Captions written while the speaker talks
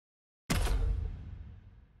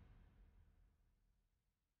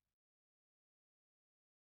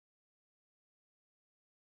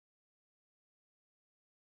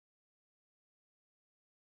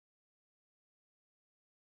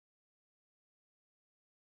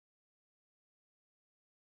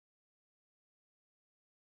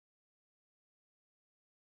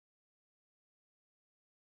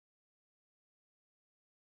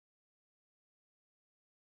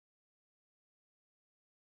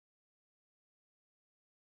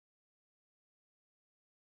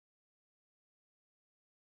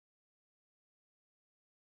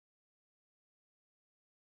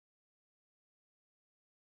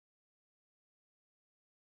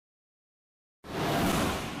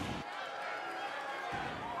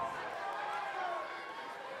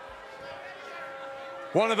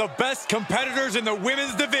One of the best competitors in the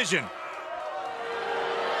women's division.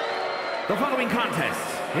 The following contest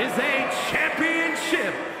is a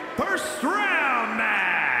championship first round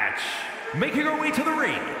match. Making her way to the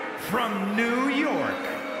ring from New York,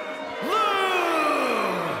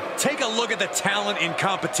 Lou! Take a look at the talent in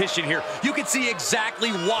competition here. You can see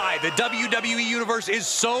exactly why the WWE Universe is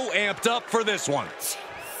so amped up for this one.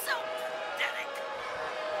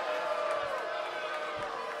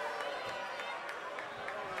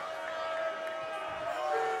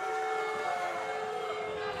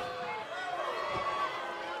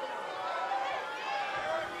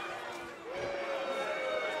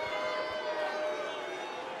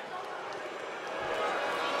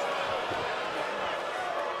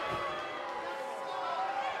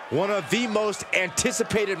 One of the most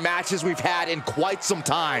anticipated matches we've had in quite some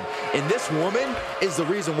time. And this woman is the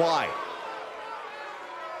reason why.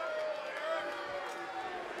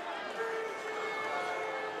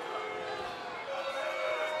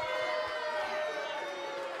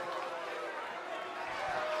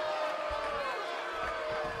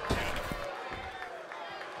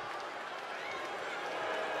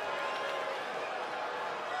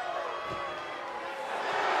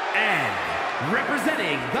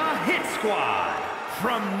 Representing the Hit Squad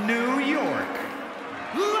from New York,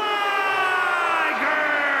 Liger!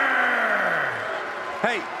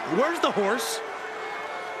 Hey, where's the horse?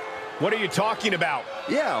 What are you talking about?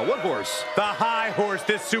 Yeah, what horse? The high horse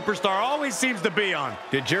this superstar always seems to be on.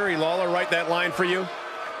 Did Jerry Lawler write that line for you?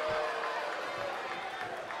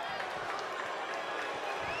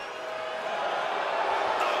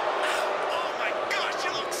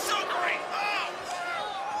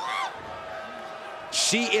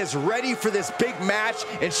 She is ready for this big match,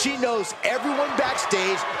 and she knows everyone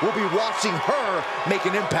backstage will be watching her make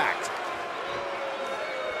an impact.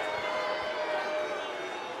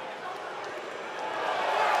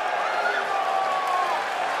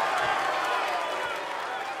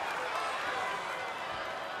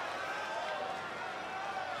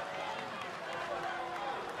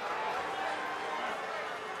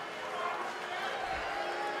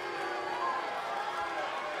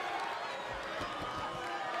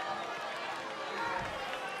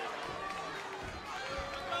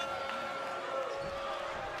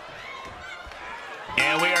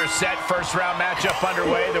 And we are set. First round matchup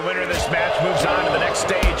underway. The winner of this match moves on to the next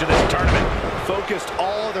stage of this tournament. Focused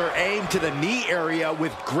all their aim to the knee area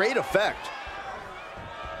with great effect.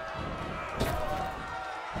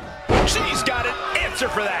 She's got an answer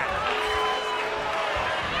for that.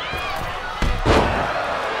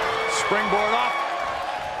 Springboard off.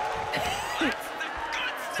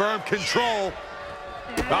 Firm control.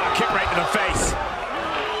 Ah, kick right to the face.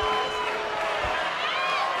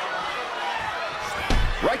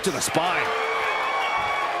 Right to the spine.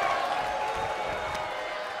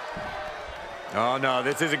 Oh no,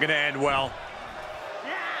 this isn't gonna end well.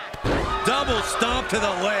 Double stomp to the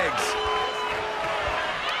legs.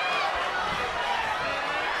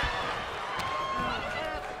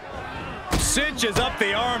 Cinches up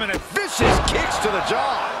the arm and a Vicious kicks to the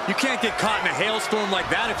jaw. You can't get caught in a hailstorm like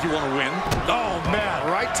that if you want to win. Oh man,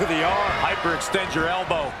 Right to the arm. hyperextend your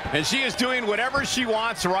elbow. And she is doing whatever she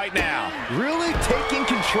wants right now. Really taking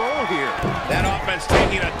control here. That offense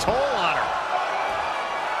taking a toll on her.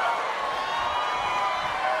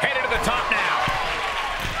 Headed to the top now.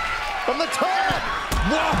 From the top.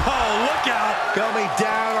 Whoa, look out. Coming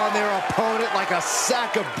down on their opponent like a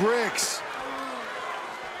sack of bricks.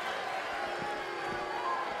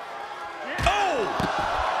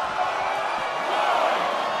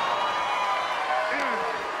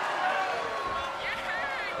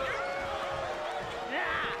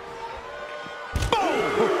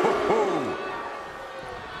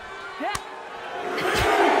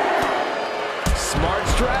 Smart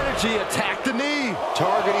strategy, attack the knee.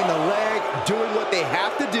 Targeting the leg, doing what they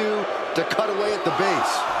have to do to cut away at the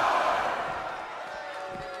base.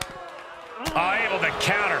 Able to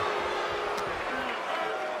counter.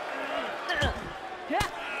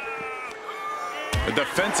 A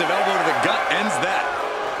defensive elbow to the gut ends that.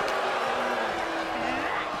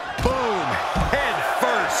 Boom, head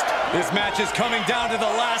first. This match is coming down to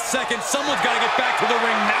the last second. Someone's got to get back to the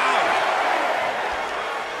ring now.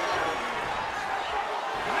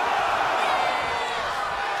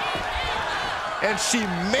 And she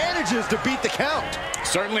manages to beat the count.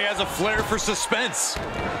 Certainly has a flair for suspense.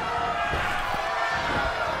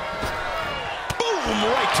 Boom,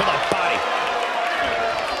 right to the body.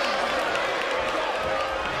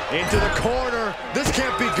 Into the corner. This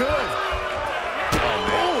can't be good.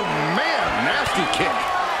 Oh, man. Nasty kick.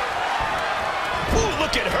 Ooh,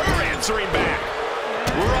 look at her answering back.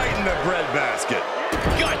 Right in the breadbasket.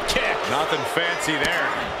 Gut kick. Nothing fancy there.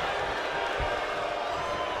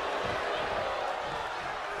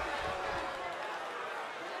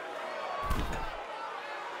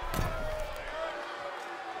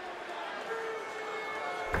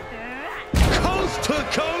 Coast to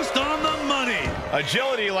coast on the money.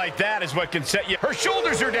 Agility like that is what can set you. Her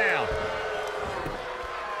shoulders are down.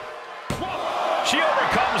 She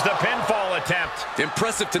overcomes the pinfall attempt.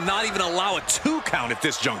 Impressive to not even allow a 2 count at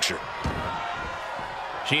this juncture.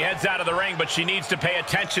 She heads out of the ring, but she needs to pay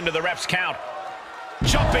attention to the ref's count.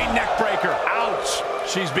 Jumping neck breaker. Ouch.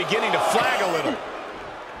 She's beginning to flag a little.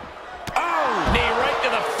 Oh! Knee right to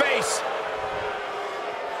the face.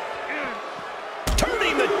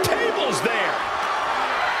 Turning the tables there.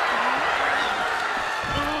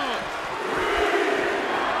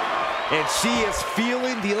 And she is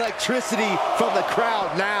feeling the electricity from the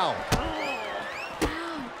crowd now.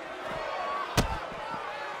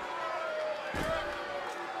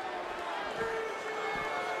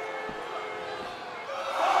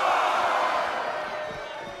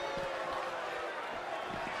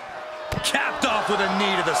 Capped off with a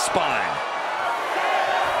knee to the spine.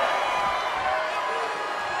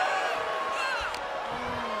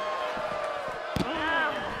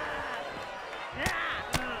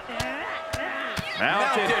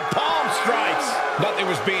 Mounted palm strikes. Nothing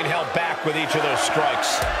was being held back with each of those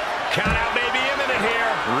strikes. Count out may be imminent here.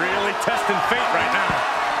 Really testing fate right now.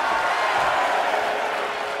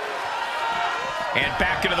 And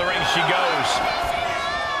back into the ring she goes.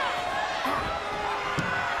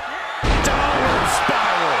 Downward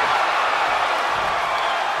spiral.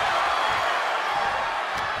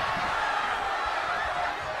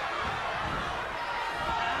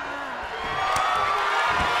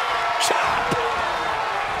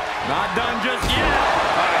 Not done just yet.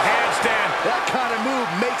 On a handstand. That kind of move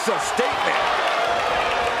makes a statement.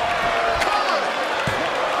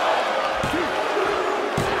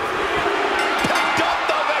 Picked up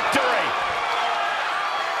the victory.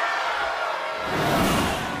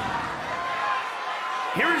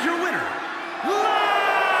 Here is your winner,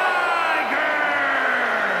 Liger!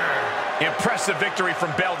 Impressive victory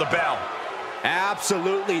from bell to bell.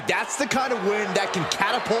 Absolutely. That's the kind of win that can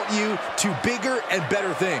catapult you to bigger and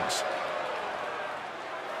better things.